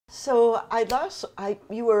So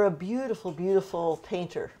you were a beautiful, beautiful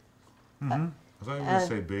painter. Mm-hmm. I thought you were going to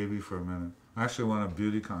say baby for a minute. I actually won a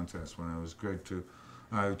beauty contest when I was grade 2.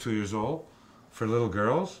 I was 2 years old for little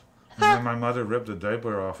girls. And then my mother ripped a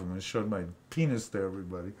diaper off of me and showed my penis to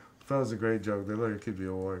everybody. That was a great joke. They let her kid the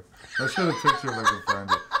award. I'll show the picture if I can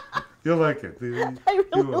find it. You'll like it. I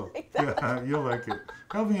really like that. Yeah, you'll like it.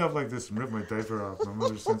 Held me up like this and ripped my diaper off. My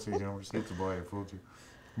mother's sense of humor. She hates the boy, I fooled you.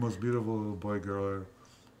 Most beautiful little boy, girl ever.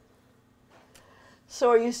 So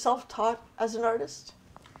are you self-taught as an artist?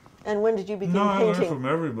 And when did you begin painting? No, I learned from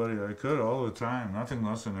everybody I could all the time. Nothing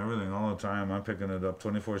less than everything all the time. I'm picking it up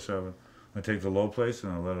 24/7. I take the low place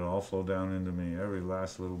and I let it all flow down into me, every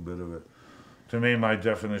last little bit of it. To me, my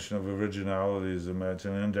definition of originality is it's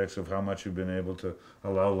an index of how much you've been able to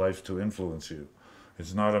allow life to influence you.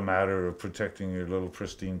 It's not a matter of protecting your little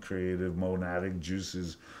pristine creative monadic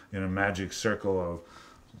juices in a magic circle of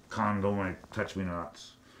condom, touch me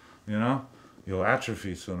nots. You know? You'll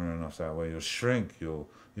atrophy sooner enough that way. You'll shrink. You'll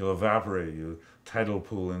evaporate. You tidal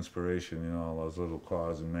pool inspiration. You know, all those little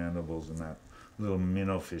claws and mandibles and that little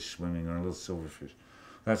minnow fish swimming or a little silverfish.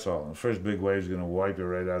 That's all. The first big wave's going to wipe you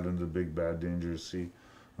right out into the big, bad, dangerous sea.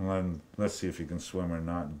 And then let's see if you can swim or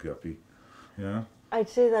not, guppy. You know? I'd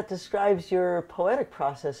say that describes your poetic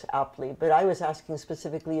process aptly, but I was asking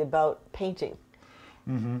specifically about painting.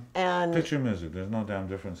 Mm-hmm. And picture music. There's no damn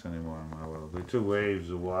difference anymore in my world. They're two waves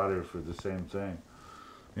of water for the same thing.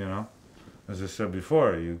 You know? As I said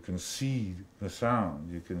before, you can see the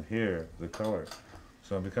sound. You can hear the color.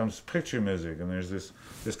 So it becomes picture music, and there's this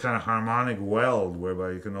kind of harmonic weld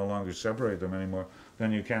whereby you can no longer separate them anymore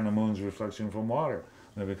than you can the moon's reflection from water.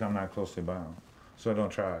 They become that closely bound. So don't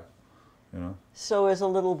try, you know. So as a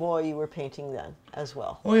little boy, you were painting then as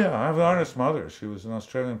well? Oh yeah, I have an artist mother. She was an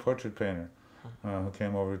Australian portrait painter who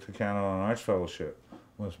came over to Canada on Arts Fellowship.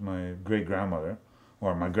 Was my great-grandmother,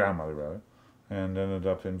 or my grandmother rather, and ended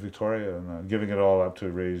up in Victoria and giving it all up to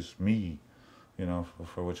raise me, you know,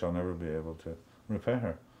 for which I'll never be able to repay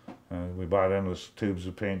her. We bought endless tubes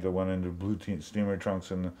of paint that went into blue steamer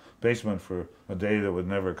trunks in the basement for a day that would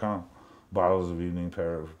never come. Bottles of evening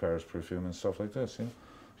Paris perfume and stuff like this. You know,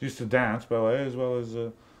 she used to dance ballet as well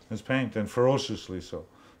as paint, and ferociously so.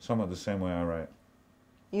 Somewhat the same way I write.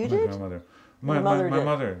 You did? Grandmother. My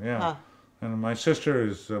mother, yeah. Huh. And my sister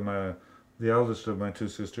is the eldest of my two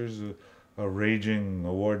sisters, a raging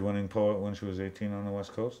award-winning poet when she was 18 on the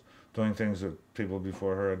West Coast, doing things that people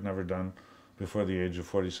before her had never done before the age of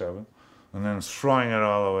 47, and then throwing it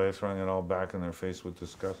all away, throwing it all back in their face with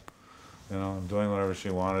disgust, you know, doing whatever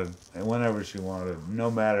she wanted, and whenever she wanted,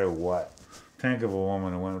 no matter what. Think of a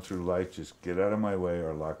woman who went through life, just get out of my way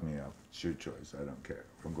or lock me up. It's your choice, I don't care,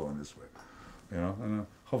 I'm going this way, you know, and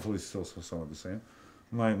hopefully still somewhat the same.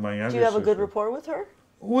 My younger Do you have a good sister, rapport with her?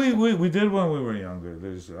 we did when we were younger.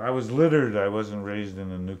 I was littered. I wasn't raised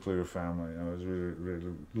in a nuclear family. I was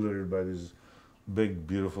really littered by these big,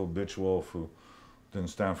 beautiful bitch wolf who didn't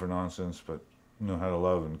stand for nonsense, but knew how to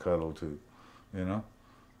love and cuddle too, you know?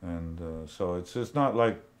 And so it's just not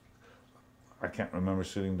like, I can't remember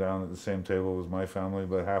sitting down at the same table as my family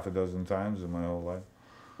but half a dozen times in my whole life.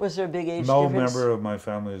 Was there a big age No difference? member of my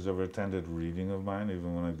family has ever attended reading of mine,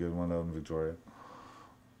 even when I did one out in Victoria.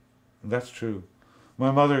 That's true. My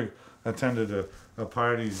mother attended a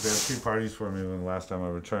party. There were 3 parties for me when the last time I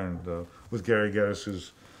returned with Gary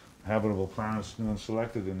Geddes' Habitable Planets, you know,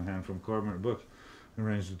 selected in hand from Corbett Books.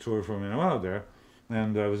 Arranged a tour for me, and I went out there,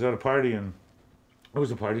 and I was at a party, and it was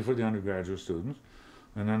a party for the undergraduate students,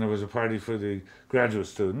 and then there was a party for the graduate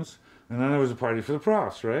students, and then there was a party for the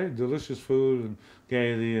profs, right? Delicious food and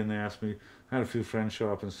gaiety, and they asked me, had a few friends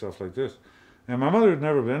show up and stuff like this. And my mother had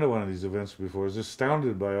never been to one of these events before, was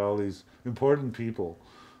astounded by all these important people,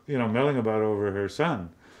 you know, milling about over her son,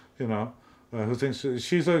 you know, who thinks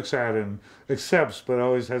she looks at and accepts, but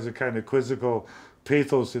always has a kind of quizzical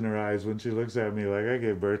pathos in her eyes when she looks at me like, I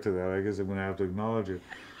gave birth to that, I guess I'm going to have to acknowledge it.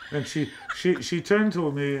 And she turned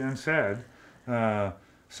to me and said,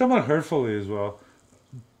 somewhat hurtfully as well,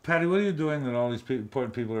 Patty, what are you doing that all these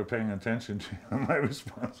important people are paying attention to? And my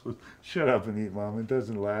response was, shut up and eat, Mom. It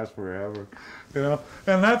doesn't last forever. You know?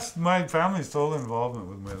 And that's my family's total involvement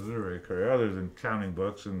with my literary career, other than counting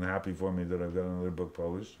books and happy for me that I've got another book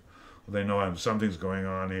published. They know something's going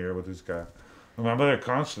on here with this guy. And my mother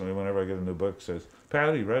constantly, whenever I get a new book, says,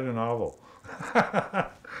 Patty, write a novel.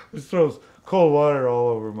 Which throws cold water all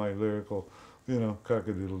over my lyrical, you know,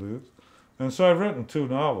 cockadoodle-doos. And so I've written 2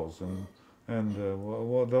 novels, and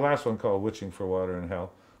well, the last one, called Witching for Water and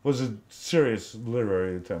Hell, was a serious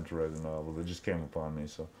literary attempt to write a novel that just came upon me.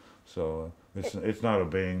 So it's not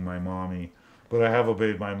obeying my mommy, but I have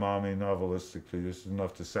obeyed my mommy novelistically. This is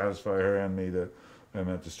enough to satisfy her and me to I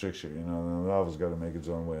met the stricture, you know. The novel's got to make its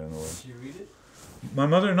own way in the world. Did you read it? My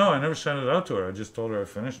mother, no, I never sent it out to her. I just told her I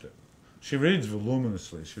finished it. She reads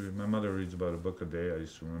voluminously. My mother reads about a book a day. I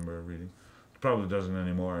used to remember her reading. Probably doesn't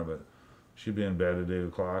anymore, but she'd be in bed at 8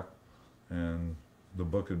 o'clock, and the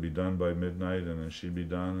book would be done by midnight, and then she'd be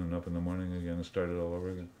done, and up in the morning again and start it all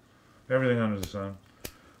over again. Everything under the sun.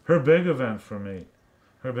 Her big event for me,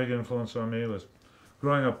 her big influence on me was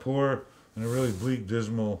growing up poor in a really bleak,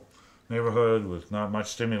 dismal neighborhood with not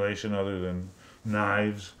much stimulation other than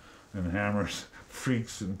knives and hammers,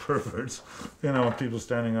 freaks and perverts, you know, people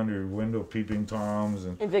standing under your window peeping toms.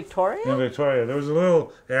 And In Victoria? in Victoria, there was a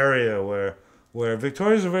little area where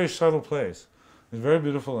Victoria's a very subtle place. It's very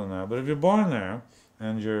beautiful in that. But if you're born there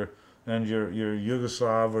and you're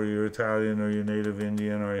Yugoslav or you're Italian or you're native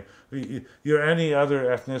Indian or you're any other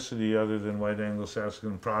ethnicity other than white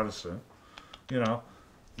Anglo-Saxon Protestant, you know,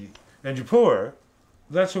 and you're poor,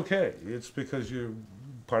 that's okay. It's because you're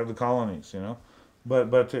part of the colonies, you know.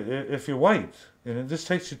 But if you're white, and this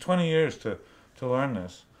takes you 20 years to learn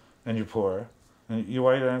this, and you're poor, and you're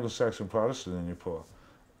white Anglo-Saxon Protestant and you're poor,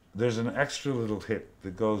 there's an extra little hit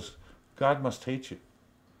that goes, God must hate you.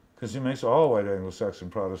 Because he makes all white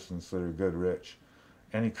Anglo-Saxon Protestants that are good rich,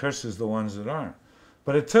 and he curses the ones that aren't.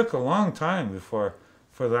 But it took a long time for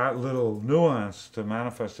that little nuance to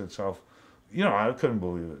manifest itself. You know, I couldn't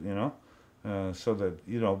believe it, you know. So that,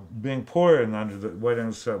 you know, being poor and under the white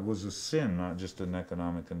Anglo-Saxon was a sin, not just an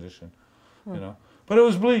economic condition, you know. But it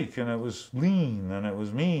was bleak, and it was lean, and it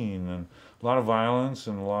was mean, and a lot of violence,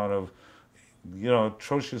 and a lot of, you know,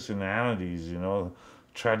 atrocious inanities, you know,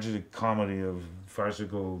 tragic comedy of,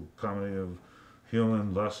 farcical comedy of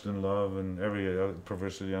human lust and love and every other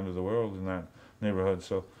perversity under the world in that neighborhood.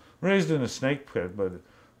 So raised in a snake pit,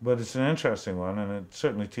 but it's an interesting one, and it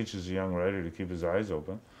certainly teaches a young writer to keep his eyes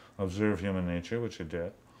open, observe human nature, which I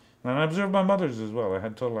did. And I observed my mother's as well. I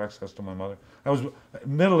had total access to my mother. I was a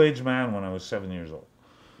middle-aged man when I was 7 years old,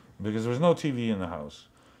 because there was no TV in the house.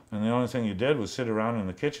 And the only thing you did was sit around in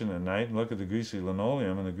the kitchen at night and look at the greasy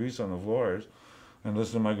linoleum and the grease on the floors and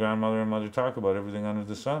listen to my grandmother and mother talk about everything under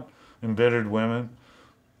the sun. Embittered women,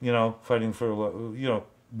 you know, fighting for, you know,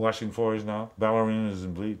 washing floors now, ballerinas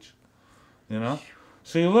and bleach, you know.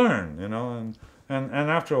 So you learn, you know, and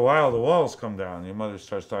after a while the walls come down. Your mother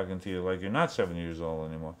starts talking to you like you're not 7 years old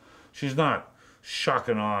anymore. She's not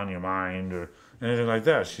shocking on your mind or anything like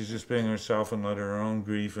that. She's just being herself and let her own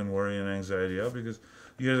grief and worry and anxiety out, because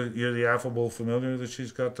you're the affable familiar that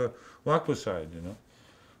she's got to walk beside, you know,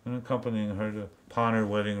 and accompanying her to pawn her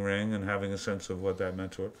wedding ring and having a sense of what that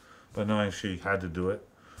meant to her, but knowing she had to do it,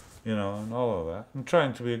 you know, and all of that. I'm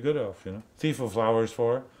trying to be a good elf, you know. Thief of flowers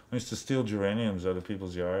for her. I used to steal geraniums out of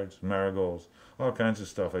people's yards, marigolds, all kinds of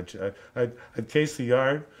stuff. I'd case the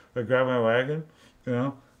yard, I'd grab my wagon, you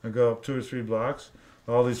know, I'd go up 2 or 3 blocks.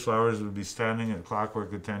 All these flowers would be standing at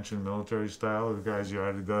clockwork attention, military style, in the guy's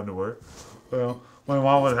yard had gone to work. Well, my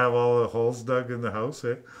mom would have all the holes dug in the house,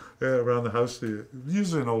 around the house.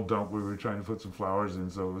 Usually an old dump we were trying to put some flowers in,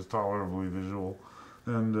 so it was tolerably visual.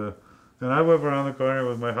 And I went around the corner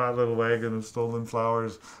with my hot little wagon of stolen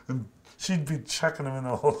flowers, and she'd be chucking them in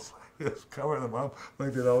the holes, covering them up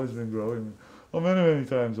like they'd always been growing. Oh, many, many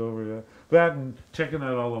times over, yeah. That and checking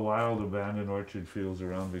out all the wild abandoned orchard fields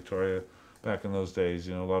around Victoria back in those days,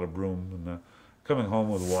 you know, a lot of broom, and coming home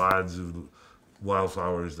with wads of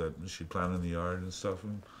wildflowers that she'd plant in the yard and stuff,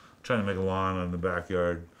 and trying to make a lawn in the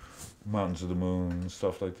backyard, mountains of the moon and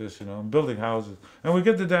stuff like this, you know, and building houses. And we'd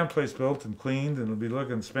get the damn place built and cleaned, and it'd be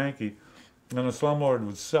looking spanky, and the slumlord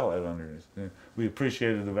would sell it underneath. We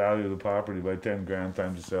appreciated the value of the property by 10 grand,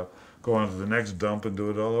 time to sell, go on to the next dump and do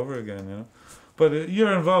it all over again, you know. But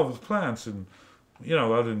you're involved with plants, and, you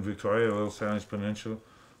know, out in Victoria, Little Sandwich Peninsula,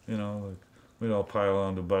 you know, like, we'd all pile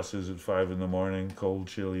onto buses at 5 in the morning, cold,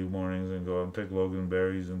 chilly mornings, and go out and pick Logan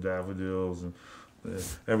berries and daffodils and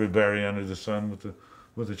every berry under the sun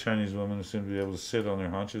with the Chinese women who seemed to be able to sit on their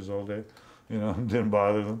haunches all day, you know, and didn't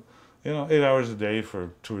bother them. You know, 8 hours a day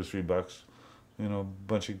for $2 or $3. You know,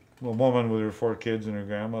 a woman with her 4 kids and her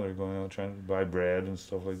grandmother going out trying to buy bread and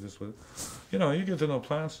stuff like this with it. You know, you get to know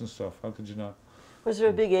plants and stuff. How could you not? Was there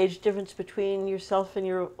a big age difference between yourself and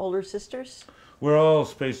your older sisters? We're all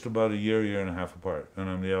spaced about a year and a half apart, and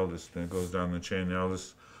I'm the eldest. And it goes down the chain. The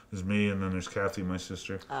eldest is me, and then there's Kathy, my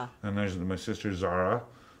sister, and there's my sister Zara,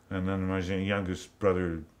 and then my youngest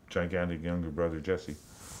brother, gigantic younger brother Jesse.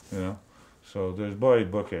 You know, so there's boy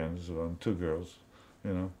bookends, 2 girls.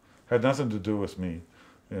 You know, had nothing to do with me.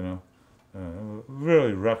 You know,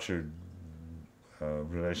 really ruptured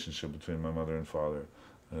relationship between my mother and father,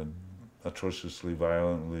 atrociously,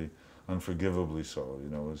 violently, unforgivably so. You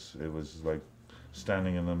know, it was like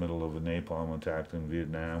standing in the middle of a napalm attack in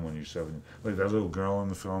Vietnam when you're 7. Like that little girl in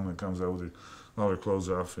the film that comes out with all her clothes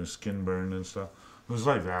off and skin burned and stuff. It was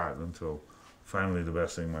like that until finally the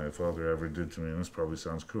best thing my father ever did to me, and this probably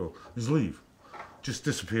sounds cruel, is leave. Just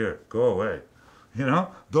disappear. Go away. You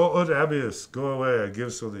know? Do ut habeas. Go away. I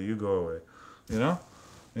give so that you go away. You know?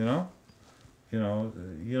 You know?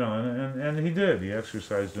 And he did. He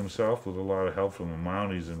exercised himself with a lot of help from the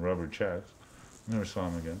Mounties and rubber checks. Never saw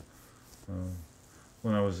him again.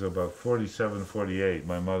 When I was about 47, 48,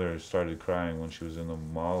 my mother started crying when she was in the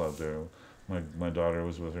mall out there. My daughter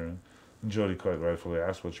was with her, and Jody quite rightfully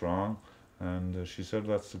asked, "What's wrong?" And she said,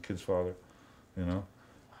 "That's the kid's father," you know.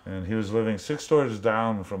 And he was living 6 doors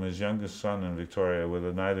down from his youngest son in Victoria, with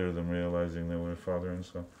neither of them realizing they were father and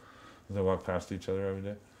son. They walked past each other every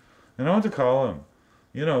day. And I went to call him.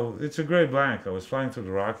 You know, it's a great blank. I was flying through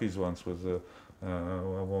the Rockies once with a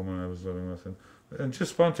woman I was living with, and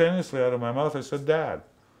just spontaneously out of my mouth I said, "Dad."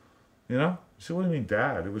 You know? She said, "What do you mean,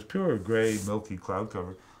 Dad?" It was pure gray, milky cloud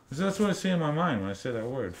cover. I said, "That's what I see in my mind when I say that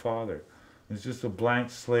word, father." It's just a blank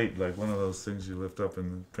slate, like one of those things you lift up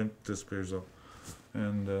and the print disappears off.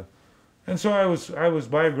 And so I was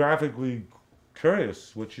biographically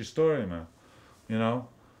curious. What's your story, man? You know?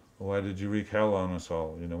 Why did you wreak hell on us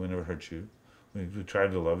all? You know, we never hurt you. We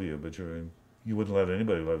tried to love you, but you wouldn't let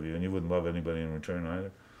anybody love you, and you wouldn't love anybody in return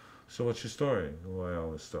either. So what's your story? Why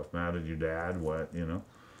all this stuff? Mad at your dad? What? You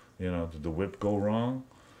know, did the whip go wrong?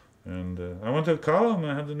 And I went to call him.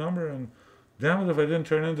 I had the number, and damn it if I didn't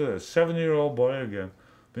turn into a 7-year-old boy again,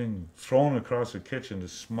 being thrown across the kitchen to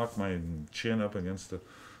smuck my chin up against the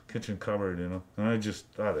kitchen cupboard, you know. And I just,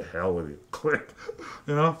 oh, the hell with you, click,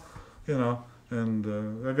 you know. And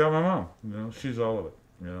I got my mom, you know. She's all of it,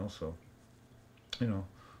 you know. So, you know,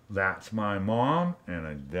 that's my mom, and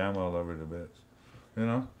I damn well love her to bits, you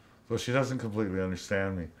know. Though she doesn't completely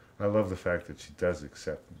understand me, I love the fact that she does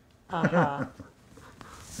accept me. Uh-huh.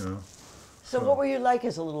 You know. So what were you like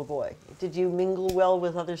as a little boy? Did you mingle well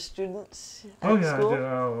with other students at Oh yeah, school? I did.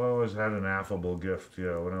 I always had an affable gift.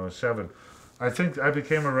 Yeah, when I was 7, I think I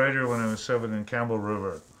became a writer when I was 7 in Campbell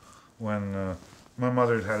River, when my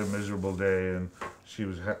mother had a miserable day and she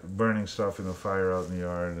was burning stuff in the fire out in the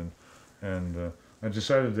yard, and I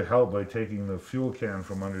decided to help by taking the fuel can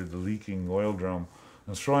from under the leaking oil drum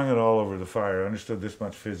and throwing it all over the fire. I understood this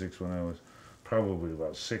much physics when I was probably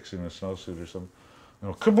about 6 in a snowsuit or something. You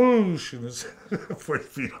know, kaboosh! And it's 40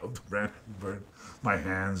 feet up the branch burned. My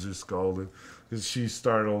hands are scalded because she's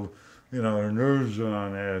startled. You know, her nerves are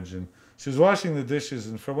on edge, and she was washing the dishes.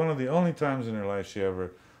 And for one of the only times in her life she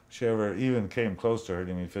ever even came close to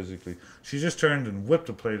hurting me physically, she just turned and whipped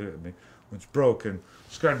a plate at me, which broke and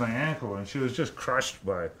scarred my ankle. And she was just crushed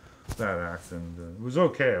by that act. And it was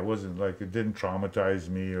okay. It wasn't like it didn't traumatize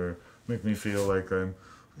me or make me feel like I'm,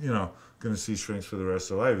 you know, going to see shrinks for the rest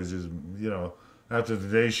of life. It's just, you know. After the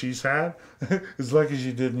day she's had, it's lucky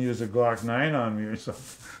she didn't use a Glock 9 on me or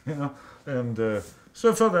something, you know. And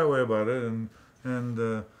so I felt that way about it. And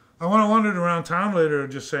I wandered around town later,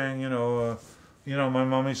 just saying, you know, my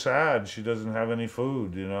mommy's sad. She doesn't have any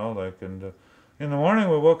food, you know. Like, and in the morning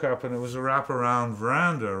we woke up and it was a wraparound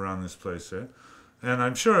veranda around this place, eh? And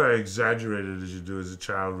I'm sure I exaggerated as you do as a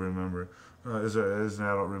child, remember. As an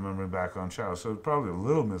adult remembering back on child. So probably a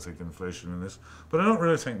little mythic inflation in this, but I don't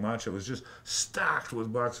really think much. It was just stacked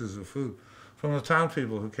with boxes of food from the town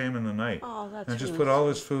people who came in the night. Oh, that's and just really put all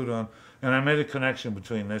this food on. And I made a connection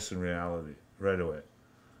between this and reality right away.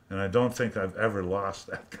 And I don't think I've ever lost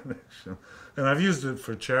that connection. And I've used it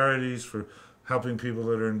for charities, for helping people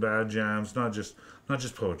that are in bad jams, not just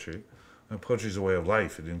poetry. Poetry is a way of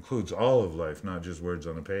life. It includes all of life, not just words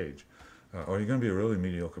on a page. Or you're going to be a really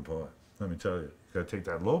mediocre poet. Let me tell you, you got to take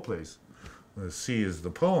that low place. The sea is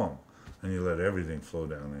the poem, and you let everything flow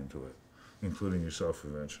down into it, including yourself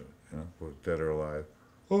eventually, you know, whether dead or alive.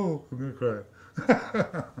 Oh, I'm going to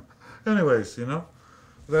cry. Anyways, you know,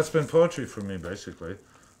 that's been poetry for me, basically.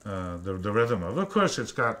 The rhythm of it. Of course,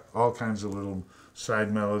 it's got all kinds of little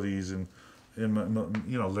side melodies and you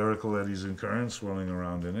know, lyrical eddies and currents swirling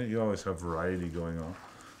around in it. You always have variety going on.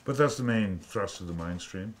 But that's the main thrust of the mind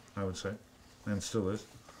stream, I would say, and still is.